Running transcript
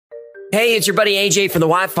Hey, it's your buddy AJ from the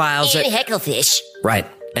Y-Files. And Hecklefish. Right,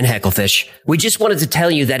 and Hecklefish. We just wanted to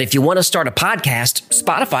tell you that if you want to start a podcast,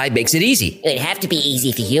 Spotify makes it easy. It'd have to be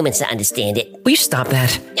easy for humans to understand it. Will you stop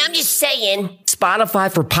that? I'm just saying.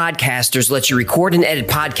 Spotify for podcasters lets you record and edit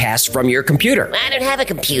podcasts from your computer. I don't have a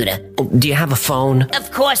computer. Do you have a phone?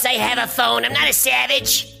 Of course I have a phone. I'm not a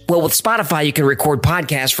savage. Well, with Spotify, you can record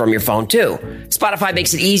podcasts from your phone, too. Spotify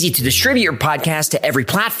makes it easy to distribute your podcast to every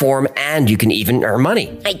platform, and you can even earn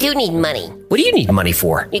money. I do need money. What do you need money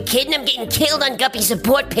for? You kidding? I'm getting killed on Guppy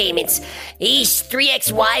support payments. These 3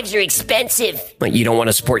 ex-wives are expensive. What, you don't want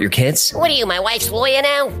to support your kids? What are you, my wife's lawyer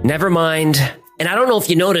now? Never mind. And I don't know if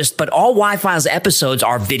you noticed, but all Y-Files episodes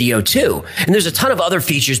are video, too. And there's a ton of other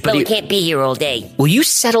features, but we can't be here all day. Will you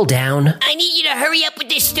settle down? I need you to hurry up with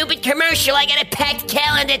this stupid commercial. I got a packed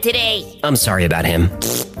calendar today. I'm sorry about him.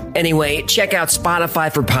 Anyway, check out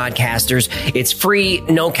Spotify for podcasters. It's free,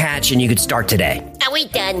 no catch, and you could start today. Are we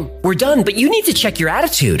done? We're done, but you need to check your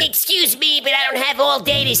attitude. Excuse me, but I don't have all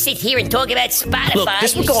day to sit here and talk about Spotify. Look,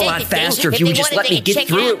 this would go a lot faster if you would just let me get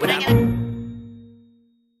through it without...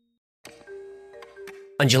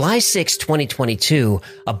 On July 6, 2022,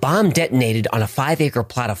 a bomb detonated on a 5-acre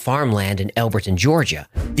plot of farmland in Elberton, Georgia.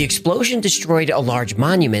 The explosion destroyed a large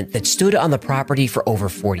monument that stood on the property for over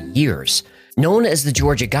 40 years. Known as the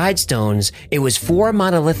Georgia Guidestones, it was 4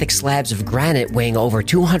 monolithic slabs of granite weighing over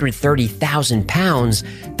 230,000 pounds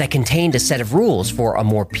that contained a set of rules for a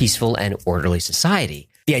more peaceful and orderly society.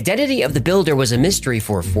 The identity of the builder was a mystery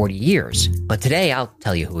for 40 years, but today I'll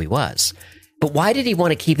tell you who he was. But why did he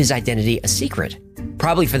want to keep his identity a secret?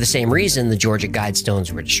 Probably for the same reason the Georgia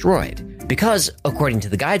Guidestones were destroyed. Because, according to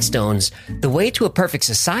the Guidestones, the way to a perfect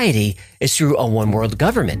society is through a one-world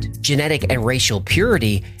government, genetic and racial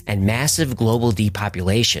purity, and massive global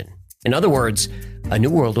depopulation. In other words, a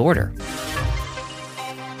new world order.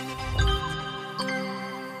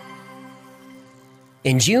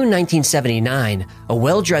 In June 1979, a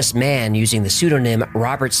well-dressed man using the pseudonym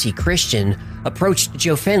Robert C. Christian approached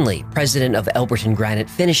Joe Finley, president of Elberton Granite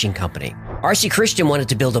Finishing Company. R.C. Christian wanted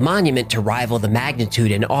to build a monument to rival the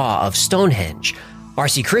magnitude and awe of Stonehenge.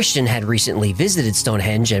 R.C. Christian had recently visited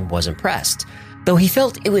Stonehenge and was impressed, though he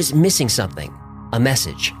felt it was missing something, a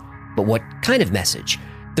message. But what kind of message?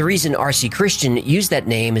 The reason R.C. Christian used that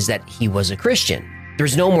name is that he was a Christian.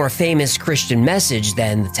 There's no more famous Christian message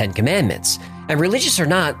than the 10 Commandments. And religious or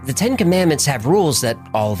not, the 10 Commandments have rules that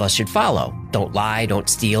all of us should follow. Don't lie, don't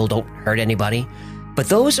steal, don't hurt anybody. But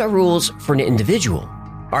those are rules for an individual.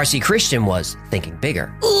 R.C. Christian was thinking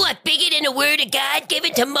bigger. Ooh, what, bigger than the word of God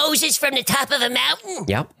given to Moses from the top of a mountain?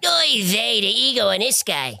 Yep. Oy vey, the ego in this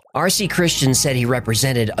guy. R.C. Christian said he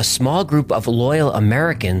represented a small group of loyal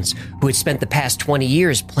Americans who had spent the past 20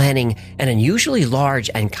 years planning an unusually large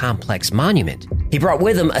and complex monument. He brought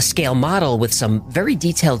with him a scale model with some very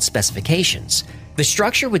detailed specifications. The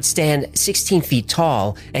structure would stand 16 feet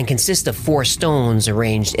tall and consist of 4 stones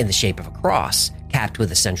arranged in the shape of a cross, capped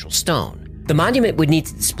with a central stone. The monument would need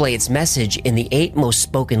to display its message in the 8 most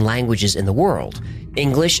spoken languages in the world: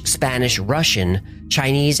 English, Spanish, Russian,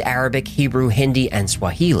 Chinese, Arabic, Hebrew, Hindi, and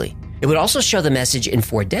Swahili. It would also show the message in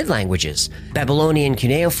 4 dead languages: Babylonian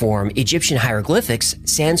cuneiform, Egyptian hieroglyphics,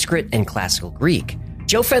 Sanskrit, and classical Greek.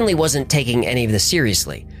 Joe Fenley wasn't taking any of this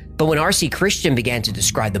seriously, but when R.C. Christian began to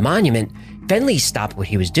describe the monument, Fenley stopped what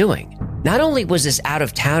he was doing. Not only was this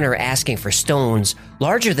out-of-towner asking for stones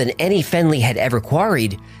larger than any Fenley had ever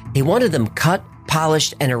quarried, he wanted them cut,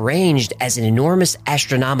 polished, and arranged as an enormous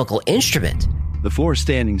astronomical instrument. The 4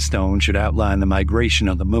 standing stones should outline the migration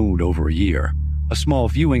of the moon over a year. A small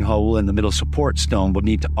viewing hole in the middle support stone will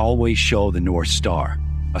need to always show the North Star.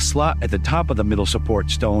 A slot at the top of the middle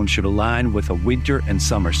support stone should align with a winter and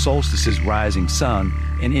summer solstice's rising sun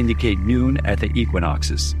and indicate noon at the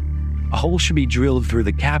equinoxes. A hole should be drilled through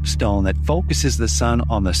the capstone that focuses the sun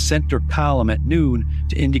on the center column at noon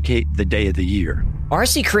to indicate the day of the year.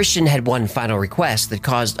 R.C. Christian had one final request that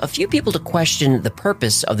caused a few people to question the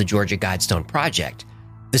purpose of the Georgia Guidestone project.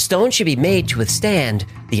 The stone should be made to withstand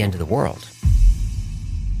the end of the world.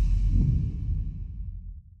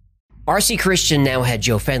 R.C. Christian now had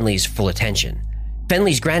Joe Fenley's full attention.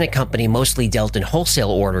 Fenley's Granite Company mostly dealt in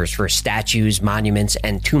wholesale orders for statues, monuments,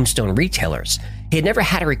 and tombstone retailers. He had never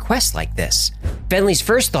had a request like this. Fenley's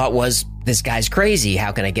first thought was, this guy's crazy,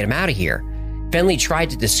 how can I get him out of here? Fenley tried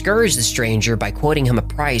to discourage the stranger by quoting him a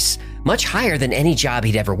price much higher than any job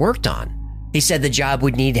he'd ever worked on. He said the job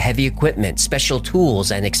would need heavy equipment, special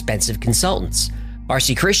tools, and expensive consultants.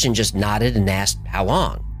 R.C. Christian just nodded and asked how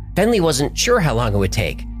long. Fenley wasn't sure how long it would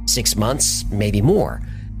take, 6 months, maybe more.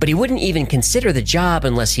 But he wouldn't even consider the job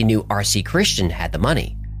unless he knew R.C. Christian had the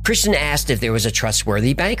money. Christian asked if there was a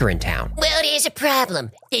trustworthy banker in town. Well, there's a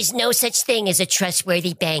problem. There's no such thing as a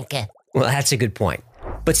trustworthy banker. Well, that's a good point.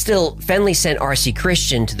 But still, Fenley sent R.C.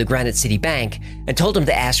 Christian to the Granite City Bank and told him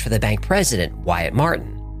to ask for the bank president, Wyatt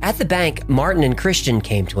Martin. At the bank, Martin and Christian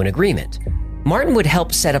came to an agreement. Martin would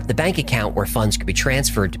help set up the bank account where funds could be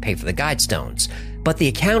transferred to pay for the Guidestones, but the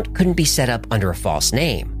account couldn't be set up under a false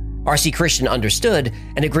name. R.C. Christian understood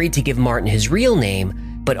and agreed to give Martin his real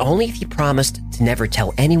name, but only if he promised to never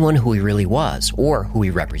tell anyone who he really was or who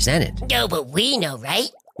he represented. No, but we know, right?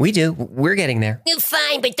 We do. We're getting there.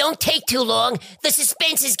 Fine, but don't take too long. The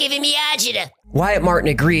suspense is giving me agita. Wyatt Martin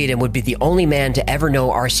agreed and would be the only man to ever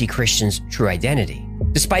know R.C. Christian's true identity.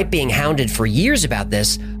 Despite being hounded for years about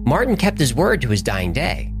this, Martin kept his word to his dying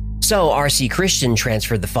day. So R.C. Christian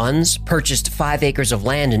transferred the funds, purchased 5 acres of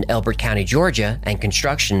land in Elbert County, Georgia, and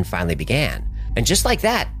construction finally began. And just like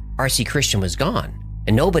that, R.C. Christian was gone,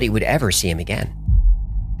 and nobody would ever see him again.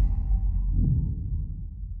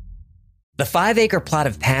 The 5-acre plot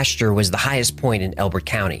of pasture was the highest point in Elbert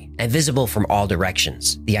County and visible from all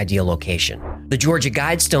directions, the ideal location. The Georgia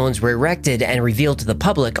Guidestones were erected and revealed to the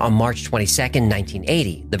public on March 22,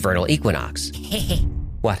 1980, the vernal equinox.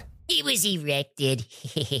 What? It was erected.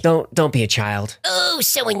 Don't be a child. Oh,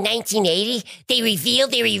 so in 1980, they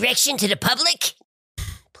revealed their erection to the public?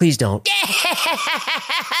 Please don't.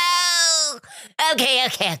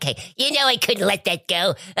 Okay. You know I couldn't let that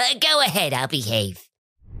go. Go ahead, I'll behave.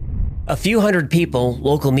 A few hundred people,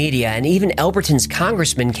 local media, and even Elberton's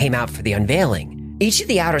congressman came out for the unveiling. Each of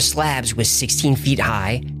the outer slabs was 16 feet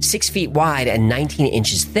high, 6 feet wide, and 19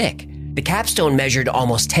 inches thick. The capstone measured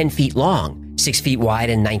almost 10 feet long, 6 feet wide,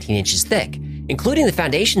 and 19 inches thick. Including the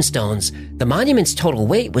foundation stones, the monument's total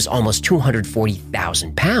weight was almost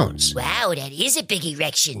 240,000 pounds. Wow, that is a big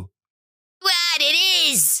erection. What,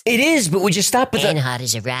 it is? It is, but would you stop with and hot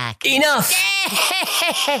as a rock. Enough!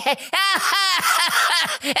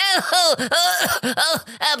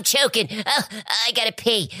 I'm choking. I gotta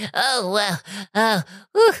pee.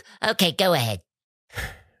 Okay, go ahead.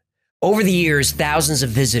 Over the years, thousands of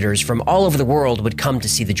visitors from all over the world would come to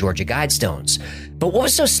see the Georgia Guidestones. But what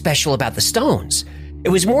was so special about the stones? It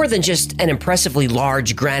was more than just an impressively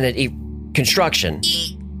large granite construction.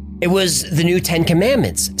 It was the new 10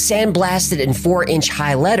 Commandments, sandblasted in 4-inch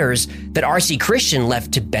high letters that R.C. Christian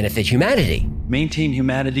left to benefit humanity. Maintain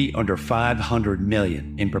humanity under 500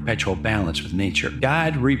 million in perpetual balance with nature.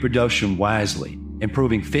 Guide reproduction wisely,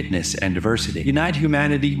 improving fitness and diversity. Unite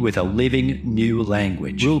humanity with a living new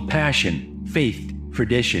language. Rule passion, faith,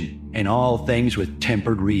 tradition, and all things with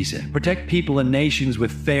tempered reason. Protect people and nations with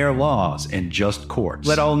fair laws and just courts.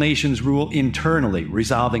 Let all nations rule internally,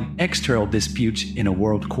 resolving external disputes in a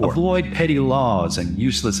world court. Avoid petty laws and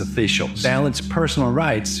useless officials. Balance personal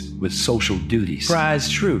rights with social duties. Prize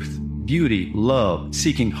truth, beauty, love,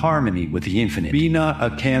 seeking harmony with the infinite. Be not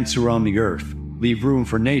a cancer on the earth. Leave room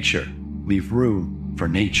for nature. Leave room for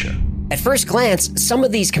nature. At first glance, some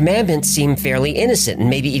of these commandments seem fairly innocent and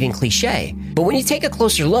maybe even cliche. But when you take a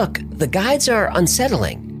closer look, the guides are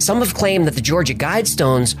unsettling. Some have claimed that the Georgia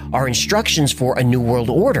Guidestones are instructions for a new world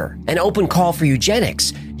order, an open call for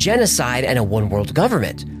eugenics, genocide, and a one-world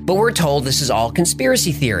government. But we're told this is all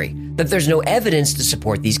conspiracy theory, that there's no evidence to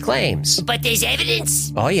support these claims. But there's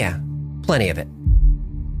evidence? Oh yeah, plenty of it.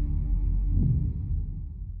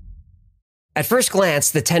 At first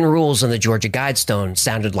glance, the 10 rules on the Georgia Guidestone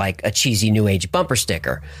sounded like a cheesy New Age bumper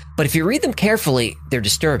sticker, but if you read them carefully, they're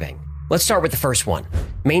disturbing. Let's start with the first one.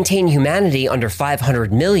 Maintain humanity under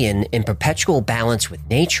 500 million in perpetual balance with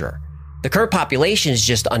nature. The current population is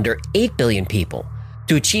just under 8 billion people.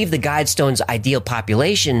 To achieve the Guidestone's ideal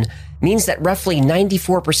population means that roughly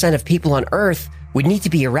 94% of people on Earth would need to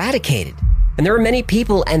be eradicated. And there are many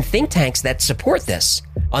people and think tanks that support this.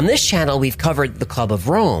 On this channel, we've covered the Club of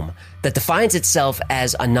Rome, that defines itself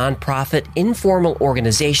as a nonprofit, informal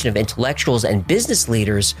organization of intellectuals and business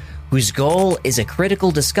leaders whose goal is a critical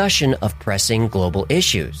discussion of pressing global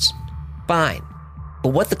issues. Fine.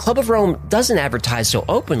 But what the Club of Rome doesn't advertise so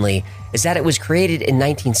openly is that it was created in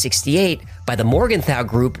 1968 by the Morgenthau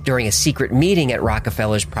Group during a secret meeting at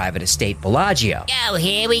Rockefeller's private estate Bellagio. Oh,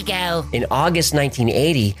 here we go. In August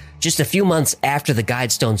 1980, just a few months after the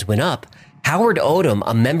Guidestones went up, Howard Odom,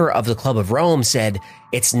 a member of the Club of Rome, said,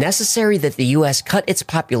 "It's necessary that the U.S. cut its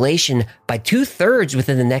population by 2/3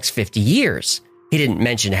 within the next 50 years. He didn't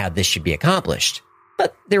mention how this should be accomplished.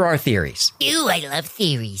 But there are theories. Ooh, I love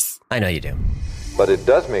theories. I know you do. But it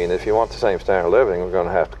does mean if you want the same standard of living, we're going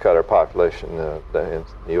to have to cut our population in the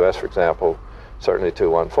U.S., for example, certainly to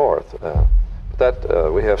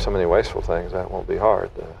 1/4. We have so many wasteful things, that won't be hard.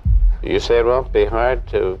 You say it won't be hard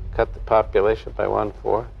to cut the population by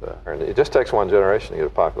 1/4? It just takes one generation to get a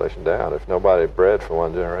population down if nobody bred for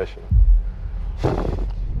one generation.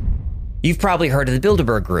 You've probably heard of the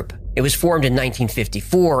Bilderberg Group. It was formed in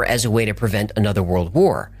 1954 as a way to prevent another world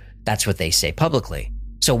war. That's what they say publicly.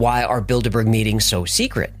 So why are Bilderberg meetings so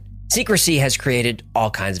secret? Secrecy has created all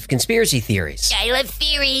kinds of conspiracy theories. I love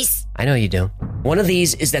theories. I know you do. One of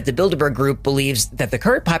these is that the Bilderberg Group believes that the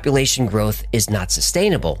current population growth is not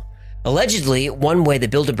sustainable. Allegedly, one way the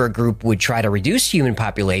Bilderberg Group would try to reduce human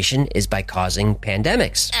population is by causing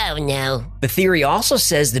pandemics. Oh no. The theory also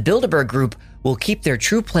says the Bilderberg Group will keep their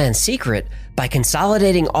true plan secret by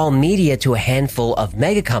consolidating all media to a handful of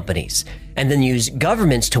mega companies, and then use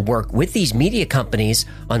governments to work with these media companies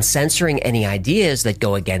on censoring any ideas that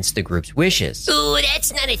go against the group's wishes. Ooh,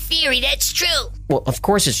 that's not a theory, that's true. Well, of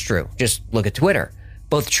course it's true. Just look at Twitter.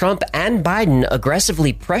 Both Trump and Biden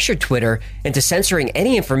aggressively pressured Twitter into censoring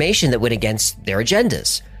any information that went against their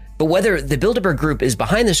agendas. But whether the Bilderberg Group is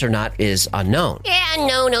behind this or not is unknown. Yeah,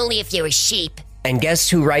 unknown only if you're a sheep. And guess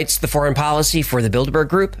who writes the foreign policy for the Bilderberg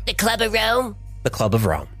Group? The Club of Rome? The Club of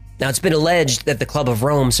Rome. Now, it's been alleged that the Club of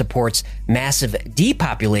Rome supports massive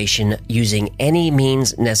depopulation using any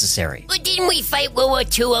means necessary. Well, didn't we fight World War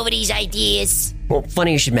II over these ideas? Well,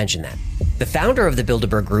 funny you should mention that. The founder of the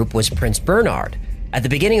Bilderberg Group was Prince Bernhard. At the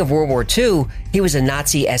beginning of World War II, he was a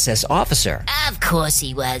Nazi SS officer. Of course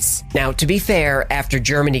he was. Now, to be fair, after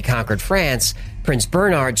Germany conquered France, Prince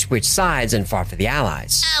Bernhard switched sides and fought for the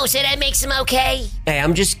Allies. Oh, so that makes him okay? Hey,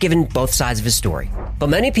 I'm just giving both sides of his story. But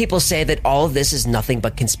many people say that all of this is nothing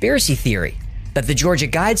but conspiracy theory, that the Georgia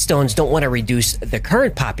Guidestones don't want to reduce the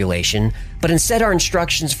current population, but instead are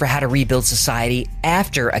instructions for how to rebuild society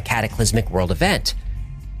after a cataclysmic world event.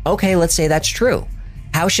 Okay, let's say that's true.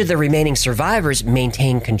 How should the remaining survivors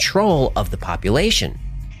maintain control of the population?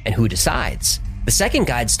 And who decides? The second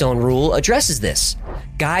Guidestone rule addresses this.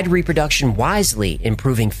 Guide reproduction wisely,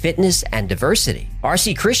 improving fitness and diversity.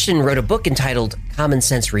 R.C. Christian wrote a book entitled Common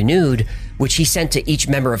Sense Renewed, which he sent to each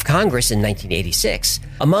member of Congress in 1986.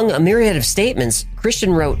 Among a myriad of statements,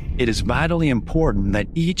 Christian wrote, It is vitally important that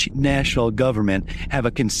each national government have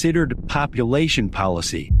a considered population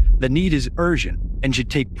policy. The need is urgent and should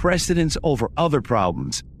take precedence over other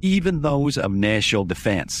problems, even those of national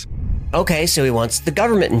defense. Okay, so he wants the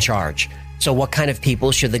government in charge. So what kind of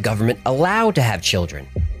people should the government allow to have children?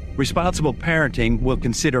 Responsible parenting will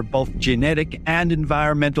consider both genetic and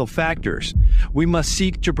environmental factors. We must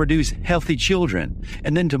seek to produce healthy children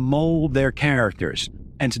and then to mold their characters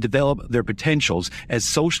and to develop their potentials as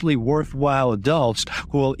socially worthwhile adults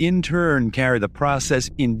who will in turn carry the process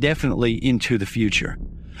indefinitely into the future.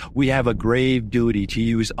 We have a grave duty to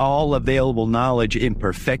use all available knowledge in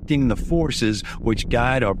perfecting the forces which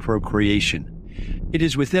guide our procreation. It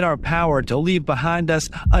is within our power to leave behind us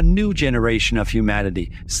a new generation of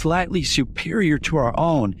humanity, slightly superior to our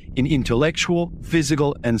own in intellectual,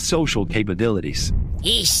 physical, and social capabilities.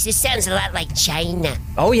 Yeesh, this sounds a lot like China.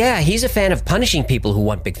 Oh yeah, he's a fan of punishing people who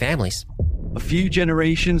want big families. A few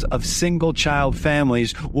generations of single-child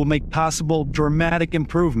families will make possible dramatic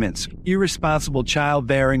improvements. Irresponsible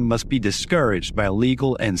childbearing must be discouraged by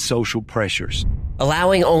legal and social pressures.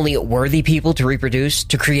 Allowing only worthy people to reproduce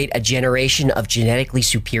to create a generation of genetically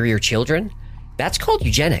superior children? That's called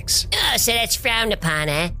eugenics. Oh, so that's frowned upon,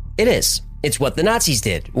 eh? It is. It's what the Nazis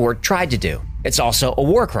did, or tried to do. It's also a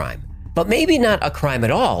war crime. But maybe not a crime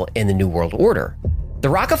at all in the New World Order. The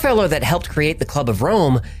Rockefeller that helped create the Club of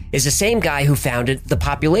Rome is the same guy who founded the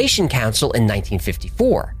Population Council in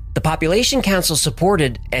 1954. The Population Council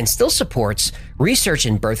supported, and still supports, research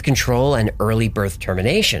in birth control and early birth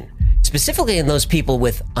termination, specifically in those people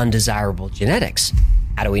with undesirable genetics.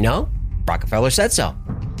 How do we know? Rockefeller said so.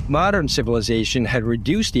 Modern civilization had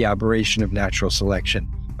reduced the operation of natural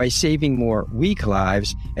selection by saving more weak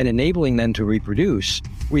lives and enabling them to reproduce,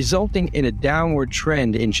 resulting in a downward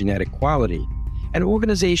trend in genetic quality. An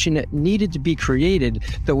organization needed to be created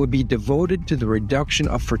that would be devoted to the reduction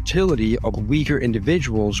of fertility of weaker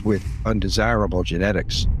individuals with undesirable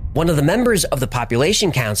genetics. One of the members of the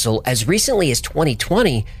Population Council, as recently as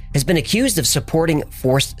 2020, has been accused of supporting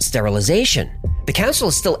forced sterilization. The council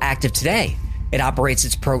is still active today. It operates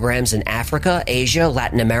its programs in Africa, Asia,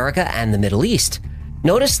 Latin America, and the Middle East.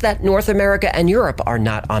 Notice that North America and Europe are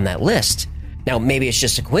not on that list. Now, maybe it's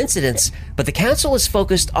just a coincidence, but the council is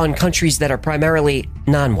focused on countries that are primarily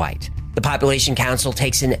non-white. The Population Council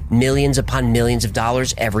takes in millions upon millions of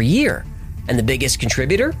dollars every year. And the biggest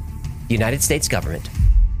contributor? The United States government.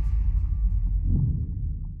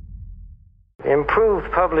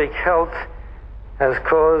 Improved public health has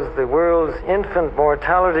caused the world's infant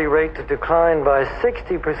mortality rate to decline by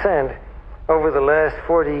 60% over the last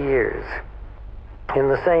 40 years. In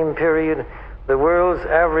the same period, the world's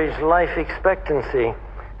average life expectancy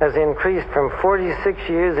has increased from 46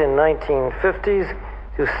 years in 1950s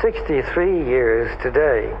to 63 years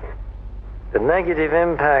today. The negative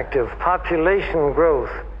impact of population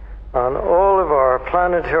growth on all of our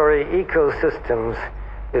planetary ecosystems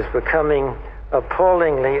is becoming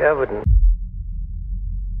appallingly evident.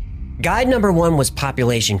 Guide number 1 was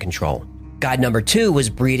population control. Guide number 2 was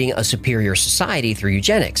breeding a superior society through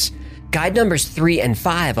eugenics. Guide numbers 3 and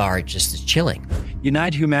 5 are just as chilling.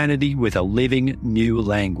 Unite humanity with a living new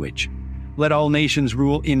language. Let all nations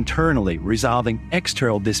rule internally, resolving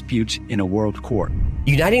external disputes in a world court.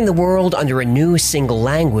 Uniting the world under a new single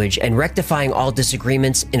language and rectifying all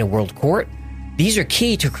disagreements in a world court? These are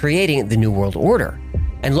key to creating the New World Order.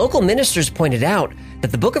 And local ministers pointed out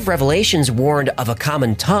that the book of Revelations warned of a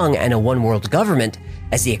common tongue and a one-world government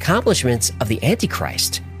as the accomplishments of the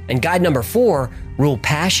Antichrist. And guide number 4, rule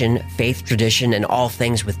passion, faith, tradition, and all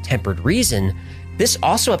things with tempered reason. This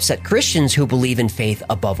also upset Christians who believe in faith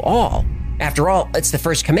above all. After all, it's the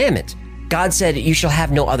first commandment. God said, "You shall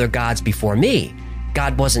have no other gods before me."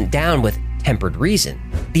 God wasn't down with tempered reason.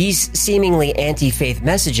 These seemingly anti-faith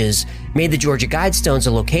messages made the Georgia Guidestones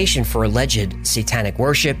a location for alleged satanic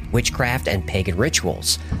worship, witchcraft, and pagan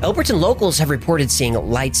rituals. Elberton locals have reported seeing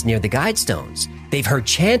lights near the Guidestones. They've heard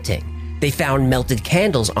chanting. They found melted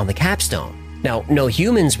candles on the capstone. Now, no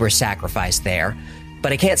humans were sacrificed there,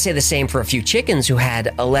 but I can't say the same for a few chickens who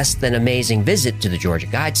had a less than amazing visit to the Georgia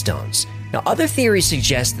Guidestones. Now, other theories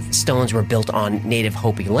suggest that the stones were built on native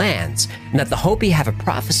Hopi lands, and that the Hopi have a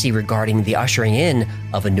prophecy regarding the ushering in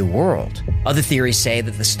of a new world. Other theories say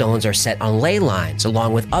that the stones are set on ley lines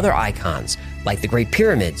along with other icons, like the Great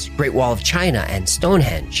Pyramids, Great Wall of China, and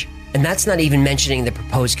Stonehenge. And that's not even mentioning the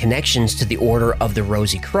proposed connections to the Order of the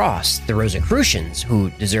Rosy Cross, the Rosicrucians, who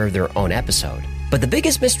deserve their own episode. But the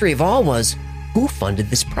biggest mystery of all was, who funded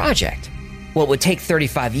this project? Well, it would take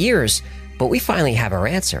 35 years, but we finally have our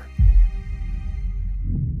answer.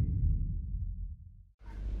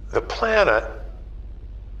 The planet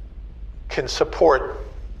can support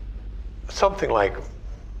something like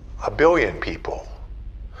 1 billion people.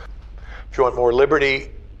 If you want more liberty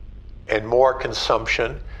and more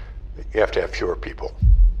consumption, you have to have fewer people.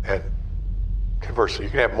 And conversely,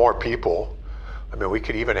 you can have more people. I mean, we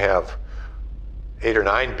could even have 8 or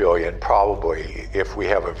 9 billion probably if we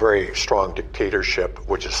have a very strong dictatorship,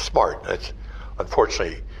 which is smart.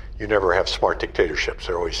 Unfortunately, you never have smart dictatorships.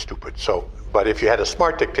 They're always stupid. But if you had a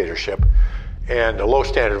smart dictatorship and a low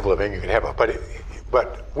standard of living, you can have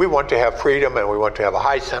but we want to have freedom and we want to have a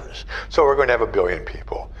high sentence, so we're going to have 1 billion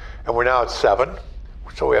people. And we're now at 7,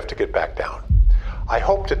 so we have to get back down. I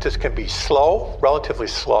hope that this can be slow, relatively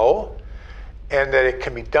slow, and that it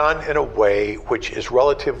can be done in a way which is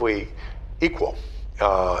relatively equal,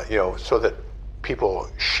 so that people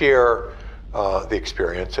share the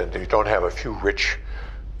experience and you don't have a few rich,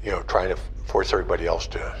 trying to force everybody else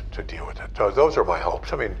to deal with it. So those are my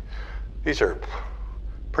hopes. I mean, these are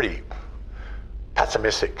pretty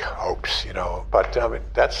pessimistic hopes, but I mean,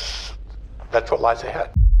 that's what lies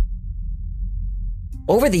ahead.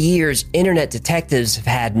 Over the years, internet detectives have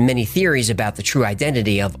had many theories about the true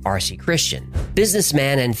identity of R.C. Christian.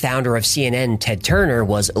 Businessman and founder of CNN, Ted Turner,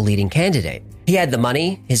 was a leading candidate. He had the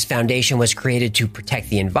money, his foundation was created to protect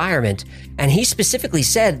the environment, and he specifically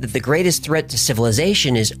said that the greatest threat to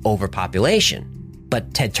civilization is overpopulation.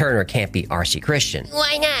 But Ted Turner can't be R.C. Christian.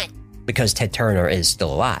 Why not? Because Ted Turner is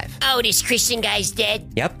still alive. Oh, this Christian guy's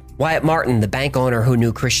dead? Yep. Wyatt Martin, the bank owner who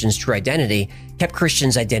knew Christian's true identity, kept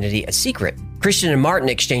Christian's identity a secret. Christian and Martin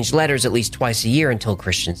exchanged letters at least twice a year until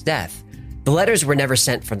Christian's death. The letters were never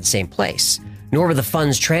sent from the same place, nor were the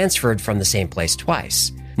funds transferred from the same place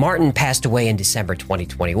twice. Martin passed away in December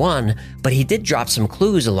 2021, but he did drop some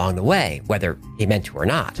clues along the way, whether he meant to or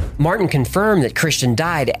not. Martin confirmed that Christian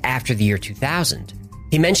died after the year 2000.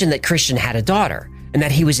 He mentioned that Christian had a daughter, and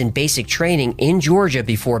that he was in basic training in Georgia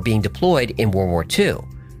before being deployed in World War II.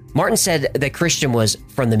 Martin said that Christian was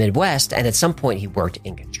from the Midwest, and at some point he worked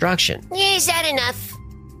in construction. Is that enough?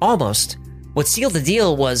 Almost. What sealed the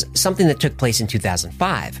deal was something that took place in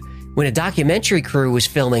 2005, when a documentary crew was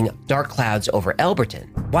filming Dark Clouds over Elberton.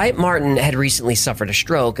 Wyatt Martin had recently suffered a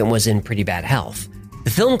stroke and was in pretty bad health.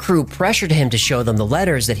 The film crew pressured him to show them the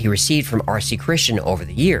letters that he received from R.C. Christian over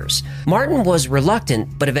the years. Martin was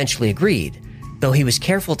reluctant, but eventually agreed, though he was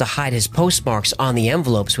careful to hide his postmarks on the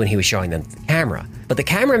envelopes when he was showing them to the camera. But the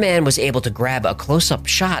cameraman was able to grab a close-up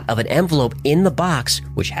shot of an envelope in the box,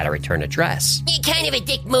 which had a return address. Kind of a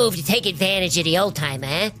dick move to take advantage of the old time,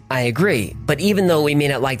 huh? I agree, but even though we may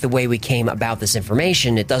not like the way we came about this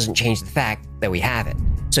information, it doesn't change the fact that we have it.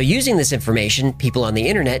 So using this information, people on the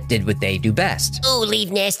internet did what they do best. Ooh,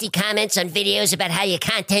 leave nasty comments on videos about how your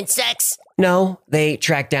content sucks? No, they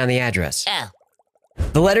tracked down the address. Oh.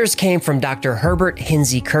 The letters came from Dr. Herbert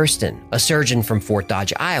Hinsey Kirsten, a surgeon from Fort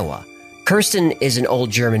Dodge, Iowa. Kirsten is an old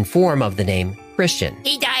German form of the name Christian.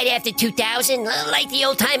 He died after 2000, like the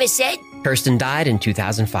old-timers said? Kirsten died in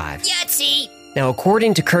 2005. Yahtzee! Now,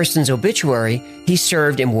 according to Kirsten's obituary, he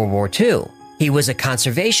served in World War II. He was a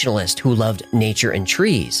conservationist who loved nature and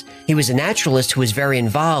trees. He was a naturalist who was very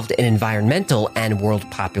involved in environmental and world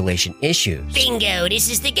population issues. Bingo,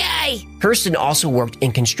 this is the guy. Kirsten also worked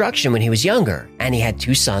in construction when he was younger, and he had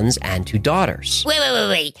 2 sons and 2 daughters.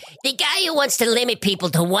 Wait. The guy who wants to limit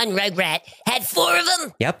people to one rugrat had 4 of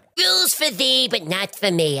them? Yep. Rules for thee, but not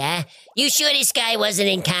for me, huh? You sure this guy wasn't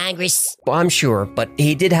in Congress? Well, I'm sure, but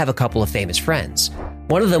he did have a couple of famous friends.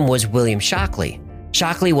 One of them was William Shockley.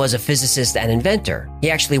 Shockley was a physicist and inventor. He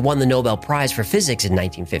actually won the Nobel Prize for Physics in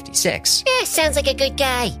 1956. Yeah, sounds like a good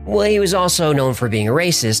guy. Well, he was also known for being a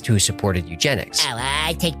racist who supported eugenics. Oh,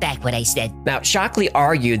 I take back what I said. Now, Shockley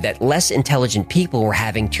argued that less intelligent people were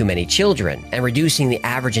having too many children and reducing the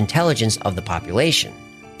average intelligence of the population.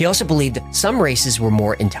 He also believed some races were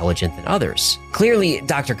more intelligent than others. Clearly,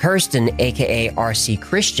 Dr. Kirsten, aka R.C.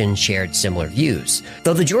 Christian, shared similar views.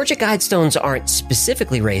 Though the Georgia Guidestones aren't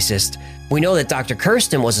specifically racist, we know that Dr.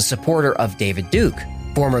 Kirsten was a supporter of David Duke,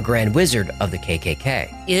 former Grand Wizard of the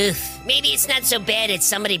KKK. Oof, maybe it's not so bad that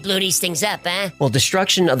somebody blew these things up, huh? Well,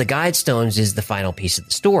 destruction of the Guidestones is the final piece of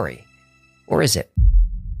the story. Or is it?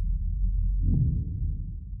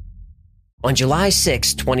 On July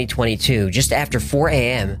 6, 2022, just after 4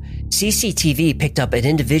 a.m., CCTV picked up an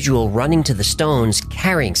individual running to the stones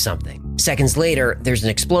carrying something. Seconds later, there's an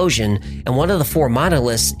explosion, and one of the 4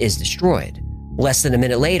 monoliths is destroyed. Less than a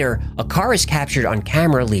minute later, a car is captured on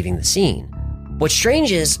camera leaving the scene. What's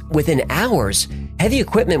strange is, within hours, heavy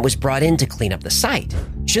equipment was brought in to clean up the site.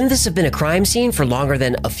 Shouldn't this have been a crime scene for longer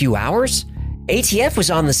than a few hours? ATF was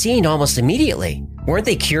on the scene almost immediately. Weren't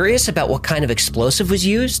they curious about what kind of explosive was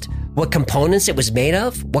used? What components it was made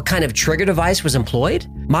of? What kind of trigger device was employed?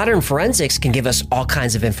 Modern forensics can give us all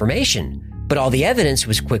kinds of information, but all the evidence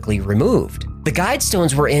was quickly removed. The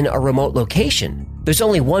Guidestones were in a remote location. There's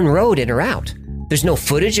only one road in or out. There's no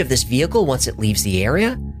footage of this vehicle once it leaves the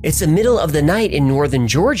area. It's the middle of the night in northern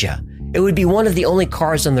Georgia. It would be one of the only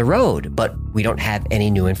cars on the road, but we don't have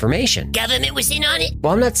any new information. Government was in on it?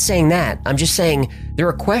 Well, I'm not saying that. I'm just saying there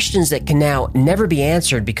are questions that can now never be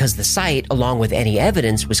answered because the site, along with any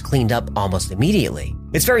evidence, was cleaned up almost immediately.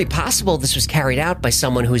 It's very possible this was carried out by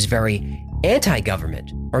someone who is very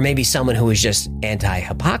anti-government, or maybe someone who is just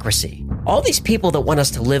anti-hypocrisy. All these people that want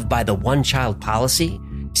us to live by the one-child policy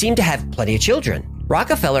seem to have plenty of children.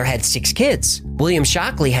 Rockefeller had 6 kids. William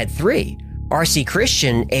Shockley had 3. R.C.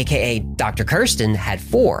 Christian, aka Dr. Kirsten, had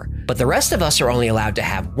 4, but the rest of us are only allowed to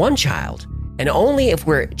have 1 child, and only if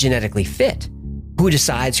we're genetically fit. Who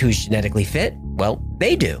decides who's genetically fit? Well,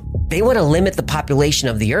 they do. They want to limit the population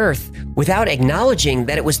of the Earth without acknowledging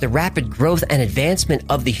that it was the rapid growth and advancement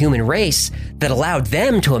of the human race that allowed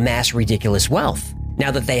them to amass ridiculous wealth.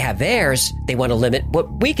 Now that they have theirs, they want to limit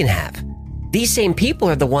what we can have. These same people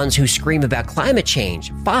are the ones who scream about climate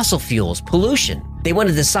change, fossil fuels, pollution. They want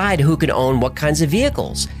to decide who can own what kinds of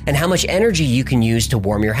vehicles and how much energy you can use to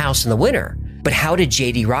warm your house in the winter. But how did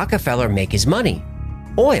J.D. Rockefeller make his money?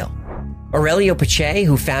 Oil. Aurelio Pache,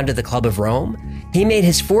 who founded the Club of Rome, he made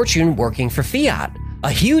his fortune working for Fiat,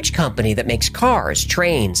 a huge company that makes cars,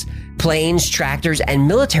 trains, planes, tractors, and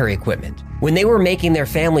military equipment. When they were making their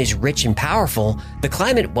families rich and powerful, the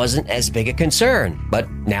climate wasn't as big a concern,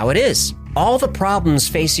 but now it is. All the problems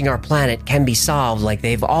facing our planet can be solved like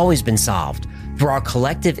they've always been solved, through our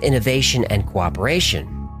collective innovation and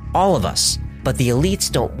cooperation. All of us. But the elites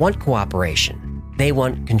don't want cooperation. They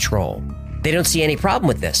want control. They don't see any problem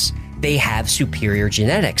with this. They have superior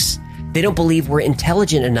genetics. They don't believe we're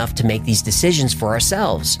intelligent enough to make these decisions for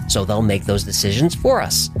ourselves, so they'll make those decisions for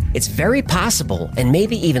us. It's very possible, and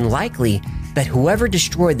maybe even likely, that whoever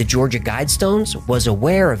destroyed the Georgia Guidestones was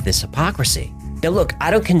aware of this hypocrisy. Now look, I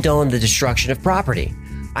don't condone the destruction of property.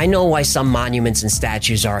 I know why some monuments and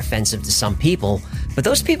statues are offensive to some people, but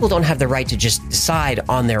those people don't have the right to just decide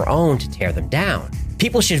on their own to tear them down.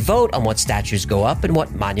 People should vote on what statues go up and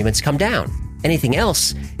what monuments come down. Anything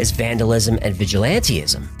else is vandalism and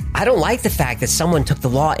vigilantism. I don't like the fact that someone took the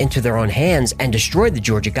law into their own hands and destroyed the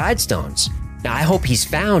Georgia Guidestones. Now, I hope he's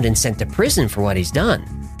found and sent to prison for what he's done.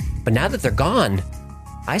 But now that they're gone,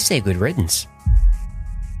 I say good riddance.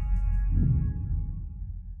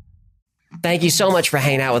 Thank you so much for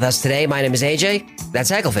hanging out with us today. My name is AJ. That's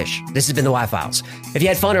Hecklefish. This has been the Y-Files. If you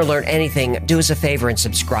had fun or learned anything, do us a favor and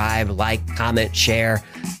subscribe, like, comment, share.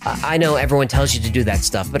 I know everyone tells you to do that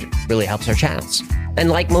stuff, but it really helps our channels. And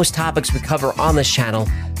like most topics we cover on this channel,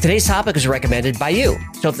 today's topic was recommended by you.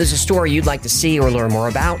 So if there's a story you'd like to see or learn more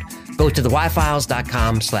about, go to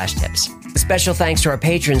theyfiles.com/tips. A special thanks to our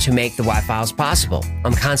patrons who make the Y-Files possible.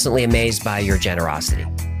 I'm constantly amazed by your generosity.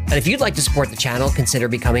 And if you'd like to support the channel, consider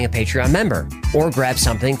becoming a Patreon member or grab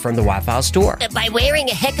something from the Y-Files store. By wearing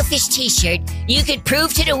a Hecklefish t-shirt, you could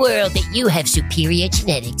prove to the world that you have superior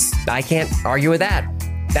genetics. I can't argue with that.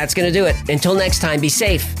 That's going to do it. Until next time, be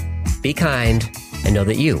safe, be kind, and know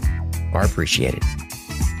that you are appreciated.